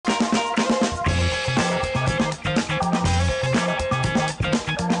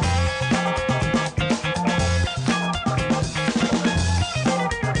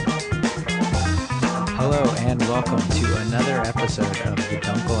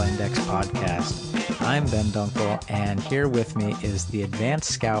Index podcast. I'm Ben Dunkel, and here with me is the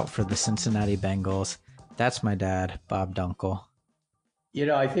advanced scout for the Cincinnati Bengals. That's my dad, Bob Dunkel. You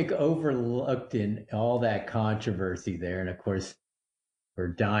know, I think overlooked in all that controversy there, and of course, we're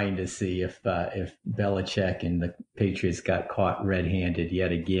dying to see if Belichick and the Patriots got caught red-handed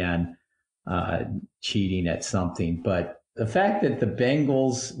yet again, cheating at something. But the fact that the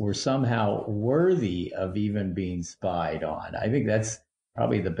Bengals were somehow worthy of even being spied on, I think that's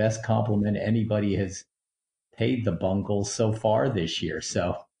probably the best compliment anybody has paid the Bengals so far this year.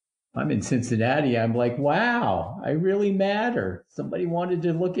 So I'm in Cincinnati. I'm like, wow, I really matter. Somebody wanted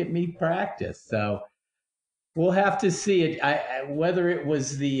to look at me practice. So we'll have to see it. Whether it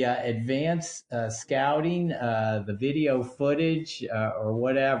was the advanced scouting, the video footage, or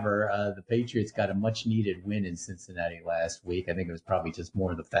whatever. The Patriots got a much needed win in Cincinnati last week. I think it was probably just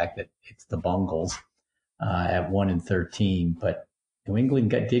more the fact that it's the Bengals at 1-13, but New England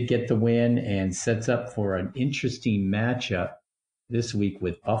did get the win and sets up for an interesting matchup this week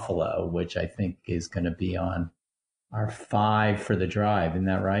with Buffalo, which I think is going to be on our 5 for the drive. Isn't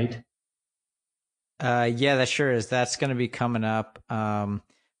that right? Yeah, that sure is. That's going to be coming up.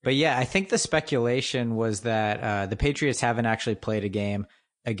 But yeah, I think the speculation was that the Patriots haven't actually played a game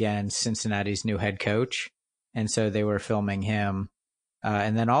against Cincinnati's new head coach, and so they were filming him.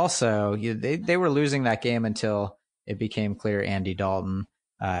 And then also, they were losing that game until it became clear Andy Dalton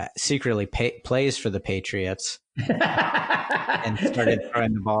secretly plays for the Patriots and started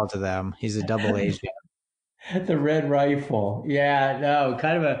throwing the ball to them. He's a double agent. The red rifle. Yeah, no,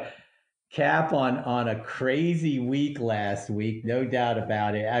 kind of a cap on a crazy week last week, no doubt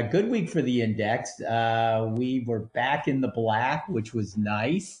about it. A good week for the index. We were back in the black, which was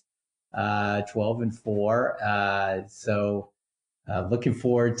nice. 12-4. So looking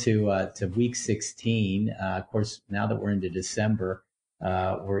forward to week 16. Of course, now that we're into December,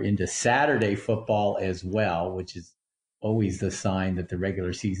 we're into Saturday football as well, which is always the sign that the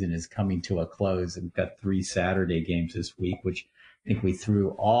regular season is coming to a close. And we've got 3 Saturday games this week, which I think we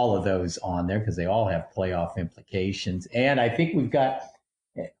threw all of those on there because they all have playoff implications. And I think we've got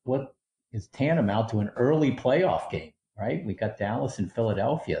what is tantamount to an early playoff game, right? We got Dallas and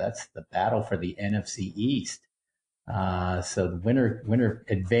Philadelphia. That's the battle for the NFC East. So the winner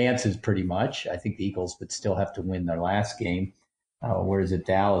advances pretty much. I think the Eagles would still have to win their last game. Whereas if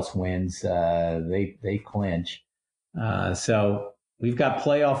Dallas wins, they clinch. So we've got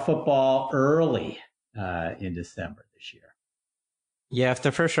playoff football early in December this year. Yeah, if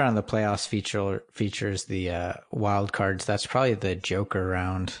the first round of the playoffs features the wild cards, that's probably the Joker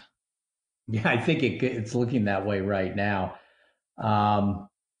round. Yeah, I think it's looking that way right now.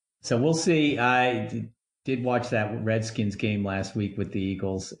 So we'll see. I did watch that Redskins game last week with the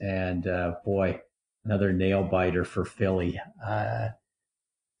Eagles, and boy, another nail biter for Philly.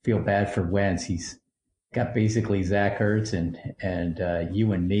 Feel bad for Wentz. He's got basically Zach Ertz and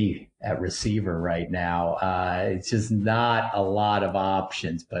you and me at receiver right now. It's just not a lot of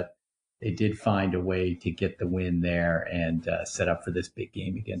options, but they did find a way to get the win there and set up for this big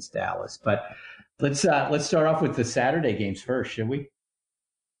game against Dallas. But let's start off with the Saturday games first, should we?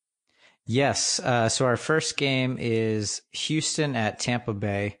 Yes. So our first game is Houston at Tampa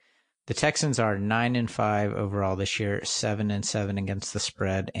Bay. The Texans are 9-5 overall this year, 7-7 against the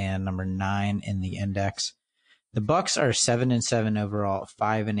spread, and number 9 in the index. The Bucks are 7-7 overall,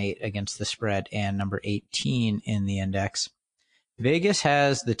 5-8 against the spread, and number 18 in the index. Vegas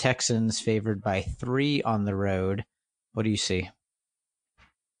has the Texans favored by 3 on the road. What do you see?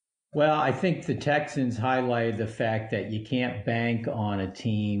 Well, I think the Texans highlighted the fact that you can't bank on a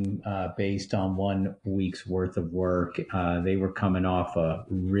team based on 1 week's worth of work. They were coming off a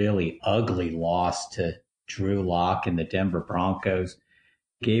really ugly loss to Drew Lock and the Denver Broncos.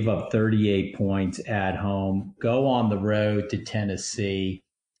 Gave up 38 points at home. Go on the road to Tennessee,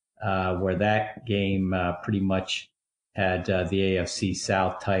 where that game pretty much had the AFC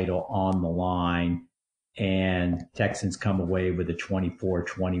South title on the line. And Texans come away with a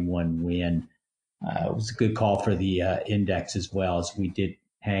 24-21 win. It was a good call for the index as well, as we did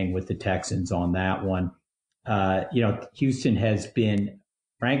hang with the Texans on that one. Houston has been,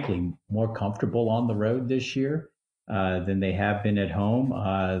 frankly, more comfortable on the road this year than they have been at home.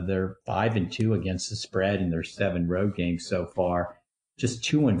 They're 5-2 against the spread in their 7 road games so far, just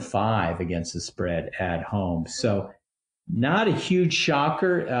 2-5 against the spread at home. So not a huge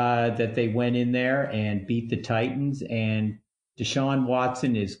shocker that they went in there and beat the Titans. And Deshaun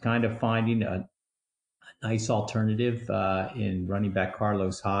Watson is kind of finding a nice alternative in running back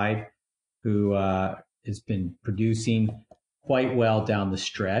Carlos Hyde, who has been producing quite well down the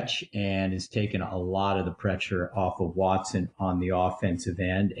stretch and has taken a lot of the pressure off of Watson on the offensive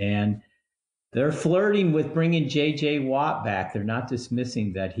end. And they're flirting with bringing J.J. Watt back. They're not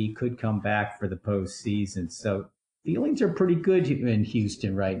dismissing that he could come back for the postseason. So feelings are pretty good in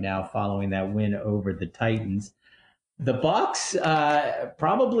Houston right now following that win over the Titans. The Bucs,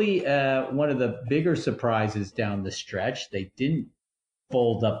 probably one of the bigger surprises down the stretch. They didn't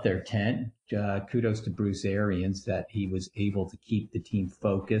fold up their tent. Kudos to Bruce Arians that he was able to keep the team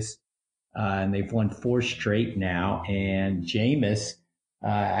focused. And they've won 4 straight now. And Jameis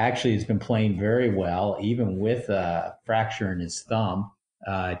actually has been playing very well, even with a fracture in his thumb.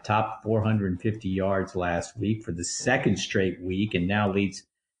 Top 450 yards last week for the second straight week, and now leads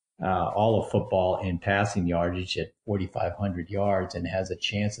all of football in passing yardage at 4,500 yards and has a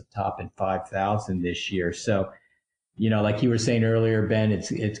chance of topping 5,000 this year. So, like you were saying earlier, Ben,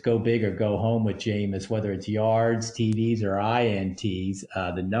 it's go big or go home with Jameis, whether it's yards, TDs, or INTs.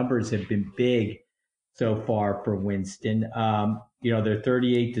 The numbers have been big so far for Winston. Their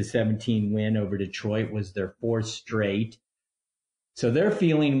 38-17 win over Detroit was their 4th straight. So they're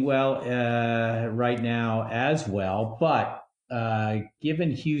feeling well right now as well. But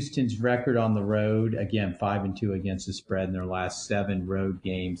given Houston's record on the road, again, 5-2 against the spread in their last 7 road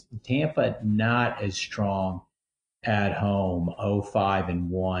games, Tampa not as strong at home,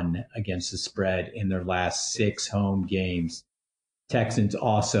 0-5-1 against the spread in their last 6 home games. Texans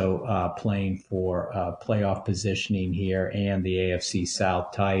also playing for playoff positioning here and the AFC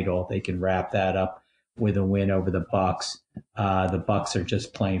South title. They can wrap that up with a win over the Bucs. The Bucs are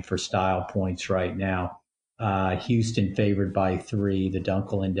just playing for style points right now. Houston favored by 3. The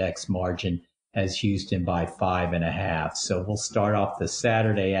Dunkel Index margin has Houston by 5.5. So we'll start off the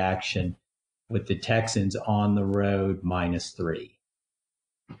Saturday action with the Texans on the road -3.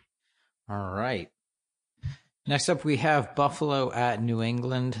 All right. Next up, we have Buffalo at New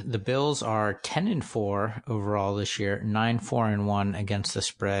England. The Bills are 10-4 overall this year, 9-4-1 against the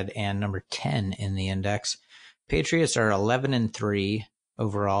spread, and number 10 in the index. Patriots are 11-3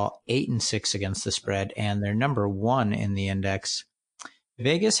 overall, 8-6 against the spread, and they're number 1 in the index.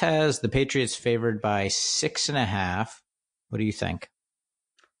 Vegas has the Patriots favored by 6.5. What do you think?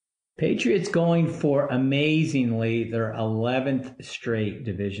 Patriots going for, amazingly, their 11th straight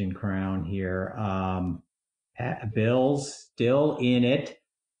division crown here. Bills still in it.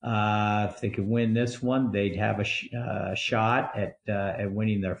 If they could win this one, they'd have a shot at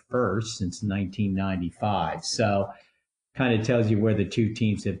winning their first since 1995. So kind of tells you where the two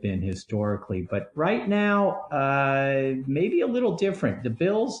teams have been historically. But right now, maybe a little different. The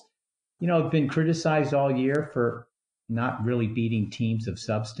Bills, have been criticized all year for not really beating teams of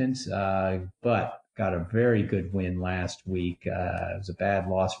substance, but got a very good win last week. It was a bad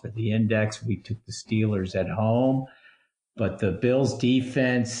loss for the index. We took the Steelers at home, but the Bills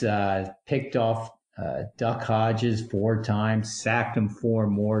defense picked off Duck Hodges 4 times, sacked him 4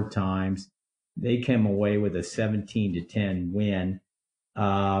 more times. They came away with a 17-10 win.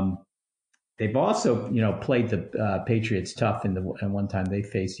 They've also, played the Patriots tough and one time they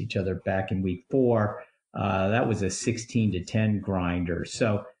faced each other back in week 4. That was a 16-10 grinder.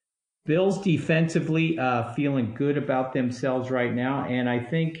 So Bills defensively feeling good about themselves right now. And I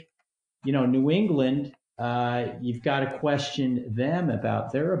think, New England, you've got to question them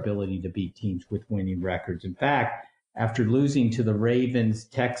about their ability to beat teams with winning records. In fact, after losing to the Ravens,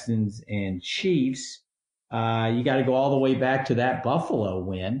 Texans, and Chiefs, you got to go all the way back to that Buffalo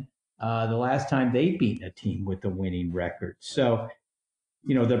win, the last time they beat a team with a winning record. So,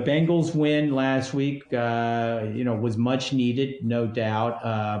 the Bengals win last week, was much needed, no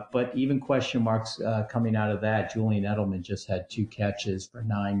doubt. But even question marks coming out of that. Julian Edelman just had 2 catches for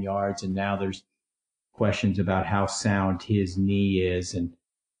 9 yards, and now there's questions about how sound his knee is, and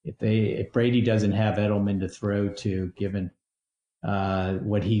if Brady doesn't have Edelman to throw to, given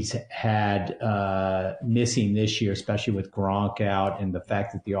what he's had missing this year, especially with Gronk out, and the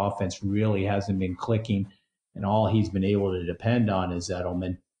fact that the offense really hasn't been clicking, and all he's been able to depend on is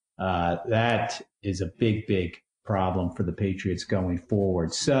Edelman. That is a big, big problem for the Patriots going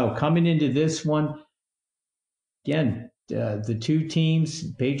forward. So coming into this one, again, the two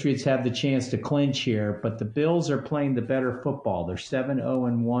teams, Patriots have the chance to clinch here, but the Bills are playing the better football. They're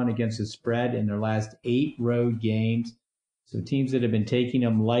 7-0-1 against the spread in their last 8 road games. So teams that have been taking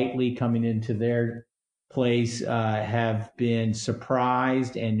them lightly coming into their place have been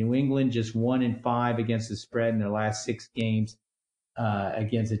surprised, and New England just 1-5 against the spread in their last 6 games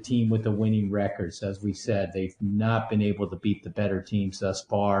against a team with a winning record. So as we said, they've not been able to beat the better teams thus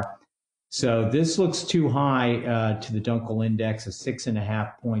far. So this looks too high to the Dunkel Index, a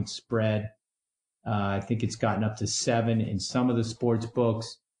 6.5 point spread. I think it's gotten up to 7 in some of the sports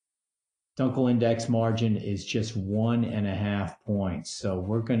books. Dunkel index margin is just 1.5 points. So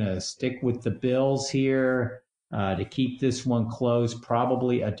we're going to stick with the Bills here to keep this one close.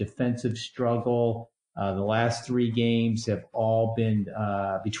 Probably a defensive struggle. The last 3 games have all been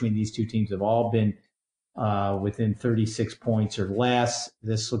between these two teams have all been within 36 points or less.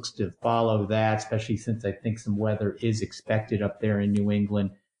 This looks to follow that, especially since I think some weather is expected up there in New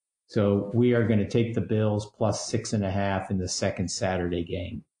England. So we are going to take the Bills plus 6.5 in the second Saturday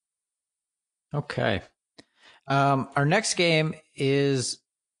game. Okay. Our next game has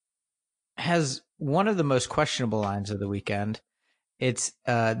one of the most questionable lines of the weekend. It's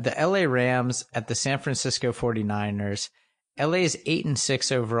the LA Rams at the San Francisco 49ers. LA is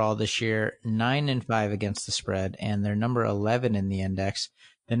 8-6 overall this year, 9-5 against the spread, and they're number 11 in the index.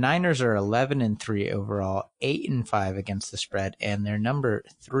 The Niners are 11-3 overall, 8-5 against the spread, and they're number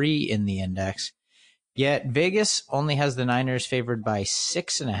 3 in the index. Yet Vegas only has the Niners favored by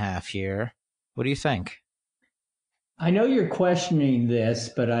 6.5 here. What do you think? I know you're questioning this,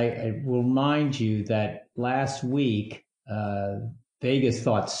 but I will remind you that last week Vegas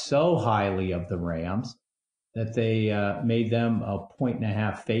thought so highly of the Rams that they made them a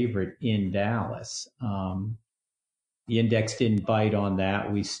 1.5 favorite in Dallas. The index didn't bite on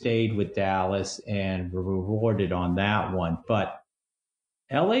that. We stayed with Dallas and were rewarded on that one. But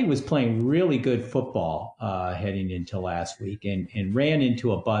LA was playing really good football heading into last week and ran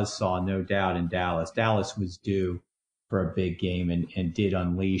into a buzzsaw, no doubt, in Dallas. Dallas was due for a big game and did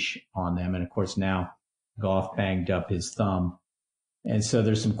unleash on them. And, of course, now Goff banged up his thumb. And so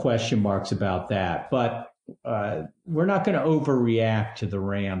there's some question marks about that. But we're not going to overreact to the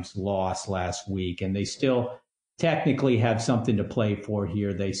Rams' loss last week, and they still technically have something to play for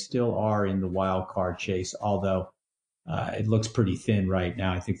here. They still are in the wild card chase, although it looks pretty thin right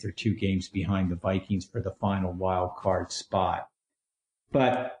now. I think they're 2 games behind the Vikings for the final wild card spot.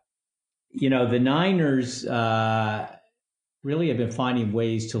 But, the Niners really have been finding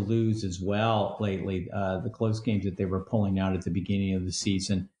ways to lose as well lately. The close games that they were pulling out at the beginning of the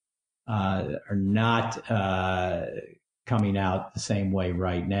season are not coming out the same way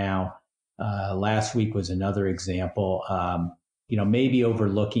right now. Last week was another example. Maybe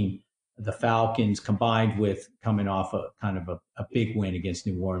overlooking the Falcons combined with coming off a kind of a big win against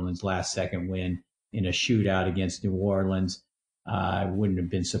New Orleans, last second win in a shootout against New Orleans. I wouldn't have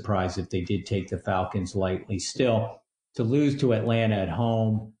been surprised if they did take the Falcons lightly. Still, to lose to Atlanta at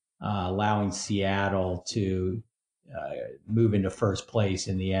home, allowing Seattle to move into first place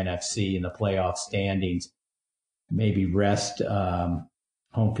in the NFC in the playoff standings, maybe wrest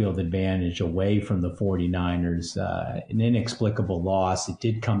home field advantage away from the 49ers. An inexplicable loss. It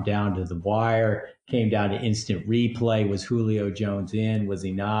did come down to the wire, came down to instant replay. Was Julio Jones in? Was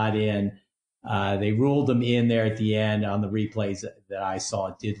he not in? They ruled him in there at the end. On the replays that I saw,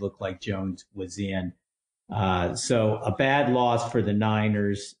 it did look like Jones was in. So a bad loss for the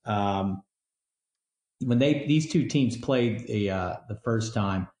Niners. When these two teams played the first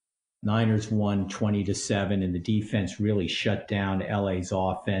time, Niners won 20-7, and the defense really shut down LA's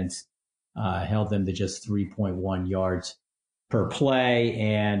offense, held them to just 3.1 yards per play,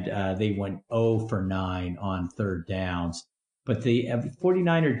 and they went 0 for 9 on third downs. But the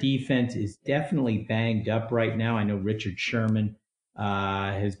 49er defense is definitely banged up right now. I know Richard Sherman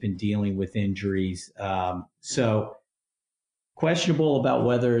has been dealing with injuries. So questionable about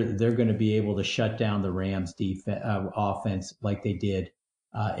whether they're going to be able to shut down the Rams offense like they did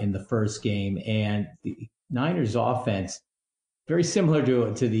in the first game. And the Niners offense, very similar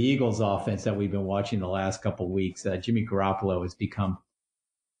to the Eagles offense that we've been watching the last couple of weeks. Jimmy Garoppolo has become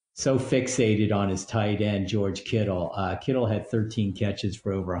so fixated on his tight end, George Kittle. Kittle had 13 catches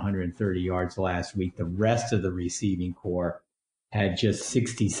for over 130 yards last week. The rest of the receiving corps had just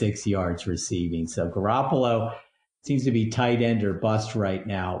 66 yards receiving. So Garoppolo seems to be tight end or bust right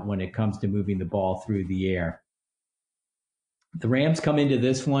now when it comes to moving the ball through the air. The Rams come into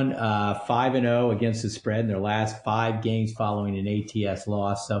this one 5-0 against the spread in their last 5 games following an ATS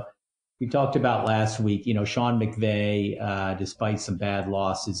loss. So we talked about last week, Sean McVay, despite some bad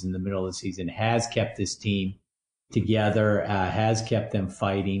losses in the middle of the season, has kept this team together, has kept them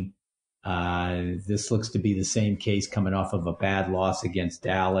fighting. This looks to be the same case coming off of a bad loss against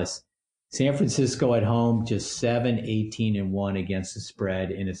Dallas. San Francisco at home, just 7-18-1 against the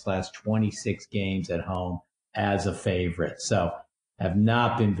spread in its last 26 games at home as a favorite. So have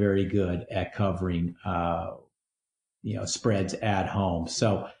not been very good at covering, spreads at home.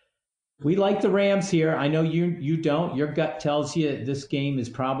 So we like the Rams here. I know you don't. Your gut tells you this game is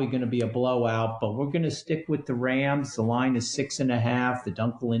probably going to be a blowout, but we're going to stick with the Rams. The line is 6.5. The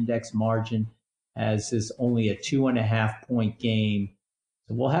Dunkel Index margin as this only a 2.5 point game.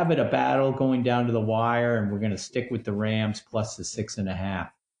 So we'll have it a battle going down to the wire, and we're going to stick with the Rams plus the 6.5.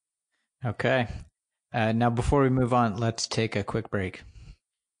 Okay. Now, before we move on, let's take a quick break.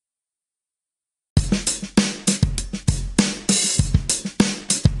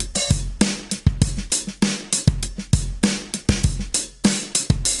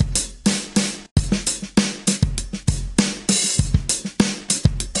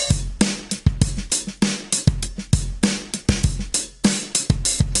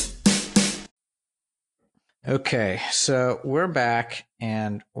 Okay, so we're back,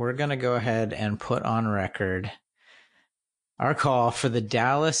 and we're going to go ahead and put on record our call for the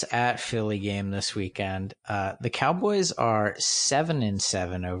Dallas at Philly game this weekend. The Cowboys are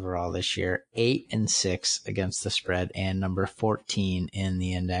 7-7 overall this year, 8-6 against the spread, and number 14 in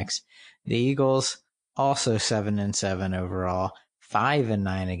the index. The Eagles also 7-7 overall,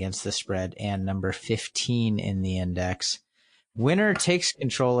 5-9 against the spread, and number 15 in the index. Winner takes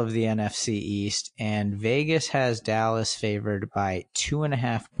control of the NFC East, and Vegas has Dallas favored by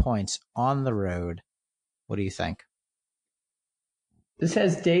 2.5 points on the road. What do you think? This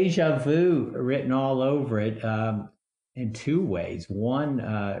has deja vu written all over it in two ways. One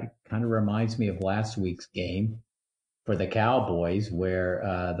kind of reminds me of last week's game for the Cowboys,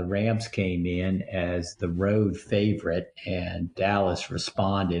 where the Rams came in as the road favorite, and Dallas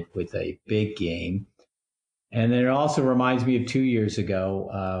responded with a big game. And then it also reminds me of 2 years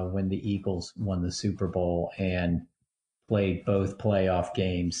ago when the Eagles won the Super Bowl and played both playoff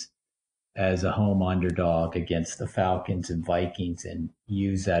games as a home underdog against the Falcons and Vikings and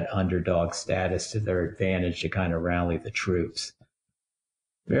used that underdog status to their advantage to kind of rally the troops.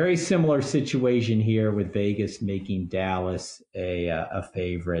 Very similar situation here with Vegas making Dallas a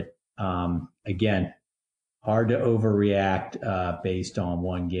favorite. Again, hard to overreact based on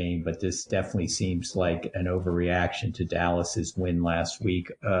one game, but this definitely seems like an overreaction to Dallas's win last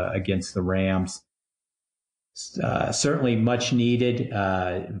week against the Rams. Certainly much needed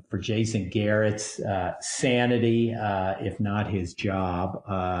for Jason Garrett's sanity, if not his job,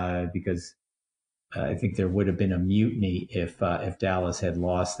 because I think there would have been a mutiny if Dallas had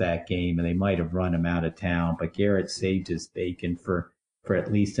lost that game, and they might have run him out of town. But Garrett saved his bacon for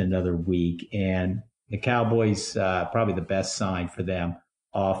at least another week, and the Cowboys, probably the best sign for them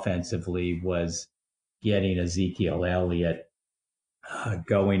offensively was getting Ezekiel Elliott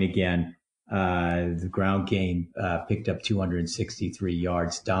going again. The ground game picked up 263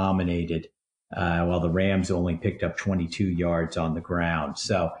 yards, dominated, while the Rams only picked up 22 yards on the ground.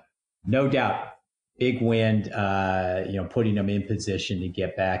 So no doubt, big win, putting them in position to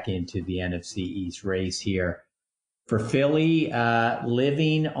get back into the NFC East race here. For Philly,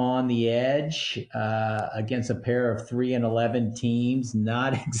 living on the edge against a pair of 3-11 teams,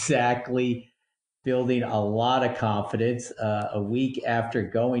 not exactly building a lot of confidence. A week after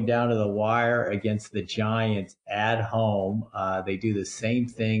going down to the wire against the Giants at home, they do the same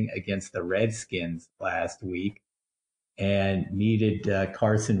thing against the Redskins last week and needed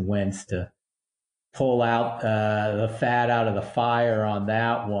Carson Wentz to pull out the fat out of the fire on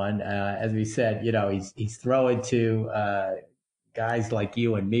that one. As we said, he's throwing to guys like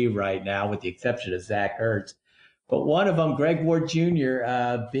you and me right now, with the exception of Zach Ertz. But one of them, Greg Ward Jr.,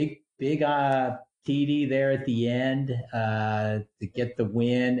 big TD there at the end to get the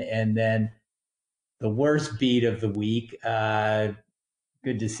win. And then the worst beat of the week.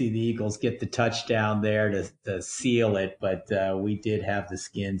 Good to see the Eagles get the touchdown there to seal it, but we did have the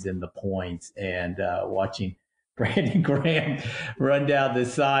skins in the points. And watching Brandon Graham run down the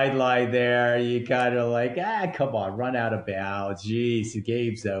sideline there, you kind of like, come on, run out of bounds. Jeez, the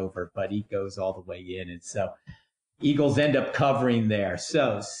game's over, but he goes all the way in. And so Eagles end up covering there.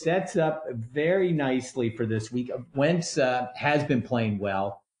 So sets up very nicely for this week. Wentz has been playing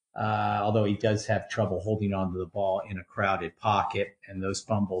well. Although he does have trouble holding on to the ball in a crowded pocket, and those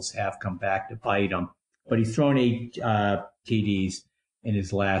fumbles have come back to bite him. But he's thrown 8 TDs in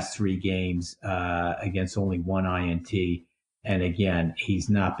his last 3 games against only 1 INT. And again, he's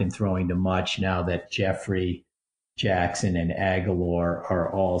not been throwing to much now that Jeffrey, Jackson, and Aguilar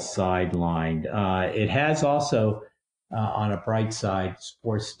are all sidelined. It has also, on a bright side,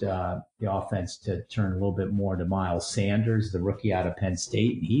 forced the offense to turn a little bit more to Miles Sanders, the rookie out of Penn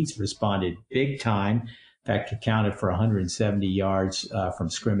State. And he's responded big time. In fact, accounted for 170 yards from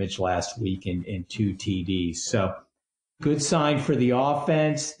scrimmage last week in 2 TDs. So good sign for the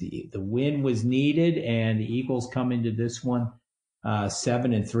offense. The win was needed, and the Eagles come into this one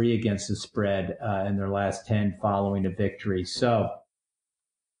 7-3 against the spread in their last 10 following a victory. So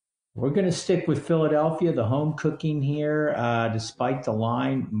We're going to stick with Philadelphia, the home cooking here, despite the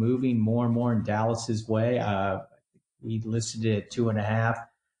line moving more and more in Dallas's way. We listed it at 2.5.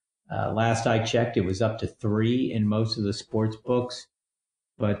 Last I checked, it was up to 3 in most of the sports books.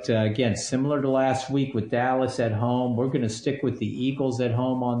 But again, similar to last week with Dallas at home, we're going to stick with the Eagles at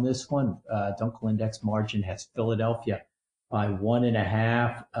home on this one. Dunkel Index margin has Philadelphia by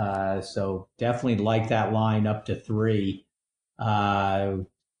 1.5. So definitely like that line up to 3.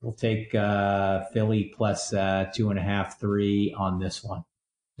 We'll take Philly plus 2.5, 3 on this one.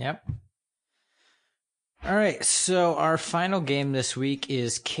 Yep. All right, so our final game this week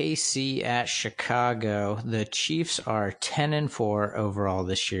is KC at Chicago. The Chiefs are 10-4 overall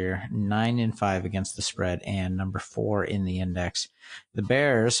this year, 9-5 against the spread, and number 4 in the index. The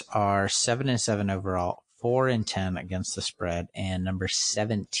Bears are 7-7 overall, 4-10 against the spread, and number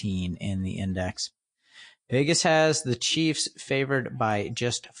 17 in the index. Vegas has the Chiefs favored by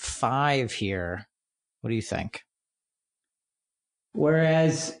just 5 here. What do you think?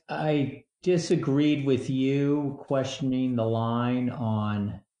 Whereas I disagreed with you questioning the line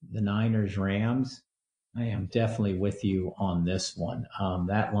on the Niners Rams, I am definitely with you on this one.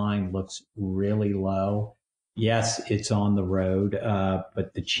 That line looks really low. Yes, it's on the road,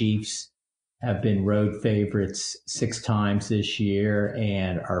 but the Chiefs have been road favorites 6 times this year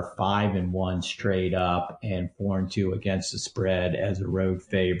and are 5-1 straight up and 4-2 against the spread as a road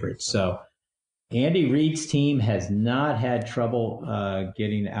favorite. So Andy Reid's team has not had trouble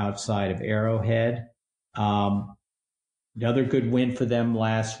getting outside of Arrowhead. Another good win for them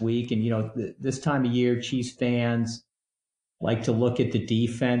last week. And, this time of year, Chiefs fans like to look at the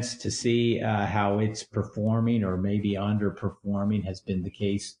defense to see how it's performing or maybe underperforming, has been the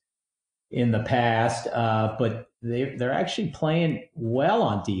case in the past. But they're actually playing well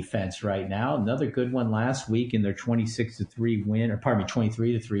on defense right now. Another good one last week in their 26-3 win, or pardon me,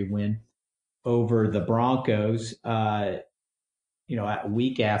 23-3 win over the Broncos, a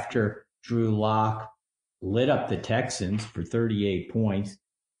week after Drew Lock lit up the Texans for 38 points,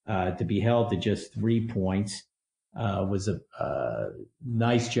 to be held to just 3 points was a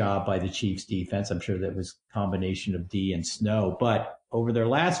nice job by the Chiefs defense. I'm sure that was a combination of D and Snow. But over their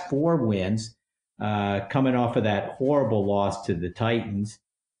last 4 wins, coming off of that horrible loss to the Titans,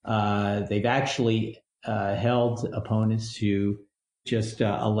 they've actually held opponents to just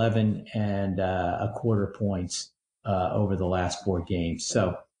 11 and a quarter points over the last 4 games.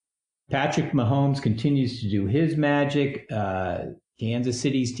 So Patrick Mahomes continues to do his magic. Kansas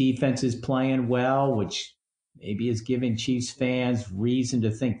City's defense is playing well, which maybe is giving Chiefs fans reason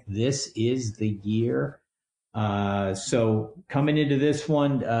to think this is the year. So coming into this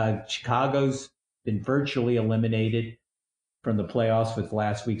one, Chicago's been virtually eliminated from the playoffs with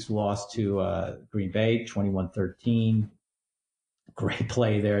last week's loss to Green Bay, 21-13. Great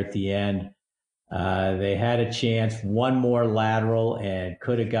play there at the end. They had a chance, one more lateral, and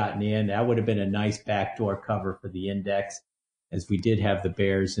could have gotten in. That would have been a nice backdoor cover for the index, as we did have the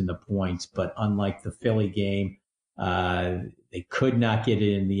Bears in the points. But unlike the Philly game, they could not get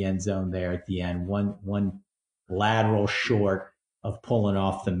it in the end zone there at the end. One lateral short of pulling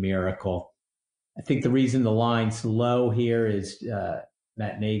off the miracle. I think the reason the line's low here is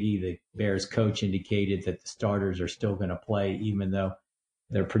Matt Nagy, the Bears coach, indicated that the starters are still going to play, even though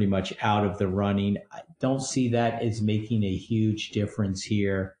they're pretty much out of the running. I don't see that as making a huge difference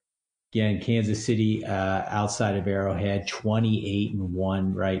here. Again, Kansas City, outside of Arrowhead,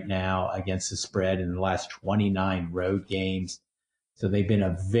 28-1 right now against the spread in the last 29 road games. So they've been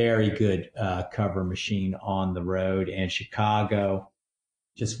a very good cover machine on the road. And Chicago,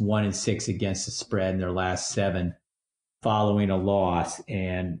 just 1-6 against the spread in their last 7 following a loss.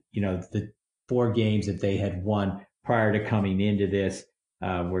 And, the 4 games that they had won prior to coming into this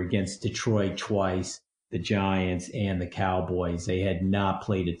were against Detroit twice, the Giants, and the Cowboys. They had not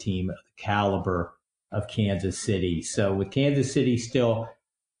played a team of the caliber of Kansas City. So with Kansas City still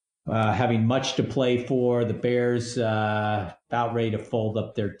having much to play for, the Bears about ready to fold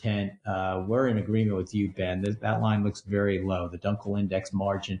up their tent. We're in agreement with you, Ben. That line looks very low. The Dunkel Index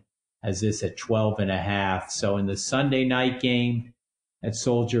margin has this at 12.5. So in the Sunday night game at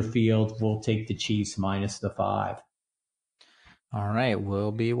Soldier Field, we'll take the Chiefs minus the 5. All right,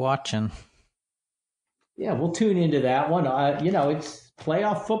 we'll be watching. Yeah, we'll tune into that one. It's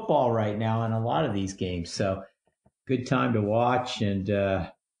playoff football right now in a lot of these games, so good time to watch, and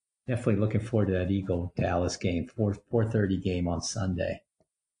definitely looking forward to that Eagle-Dallas game, 4:30 game on Sunday.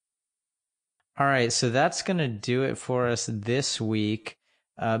 All right, so that's going to do it for us this week.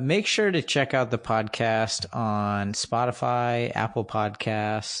 Make sure to check out the podcast on Spotify, Apple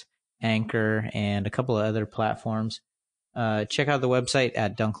Podcasts, Anchor, and a couple of other platforms. check out the website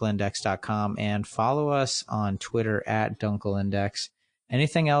at dunkelindex.com and follow us on Twitter at dunkelindex.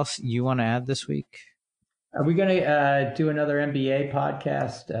 Anything else you want to add this week? Are we going to do another NBA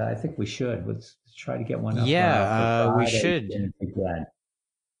podcast? I think we should. Let's try to get one up. Yeah, we should.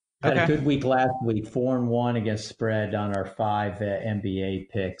 Had a good week last week, 4-1 against spread on our 5 NBA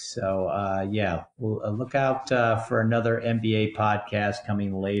picks. So, we'll look out for another NBA podcast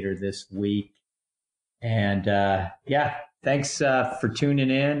coming later this week. And, thanks for tuning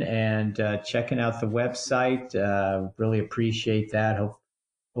in and checking out the website. Really appreciate that.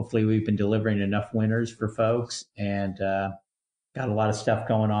 Hopefully we've been delivering enough winners for folks, and got a lot of stuff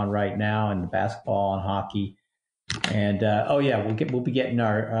going on right now in the basketball and hockey. And we'll be getting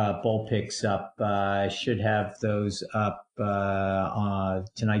our bowl picks up. Should have those up on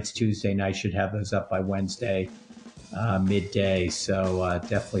tonight's Tuesday night. Should have those up by Wednesday midday. So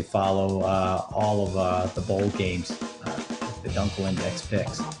definitely follow all of the bowl games, the Dunkel Index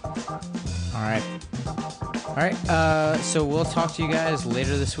picks. All right. So we'll talk to you guys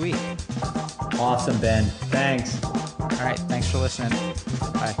later this week. Awesome, Ben. Thanks. All right. Thanks for listening.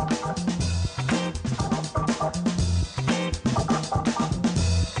 Bye.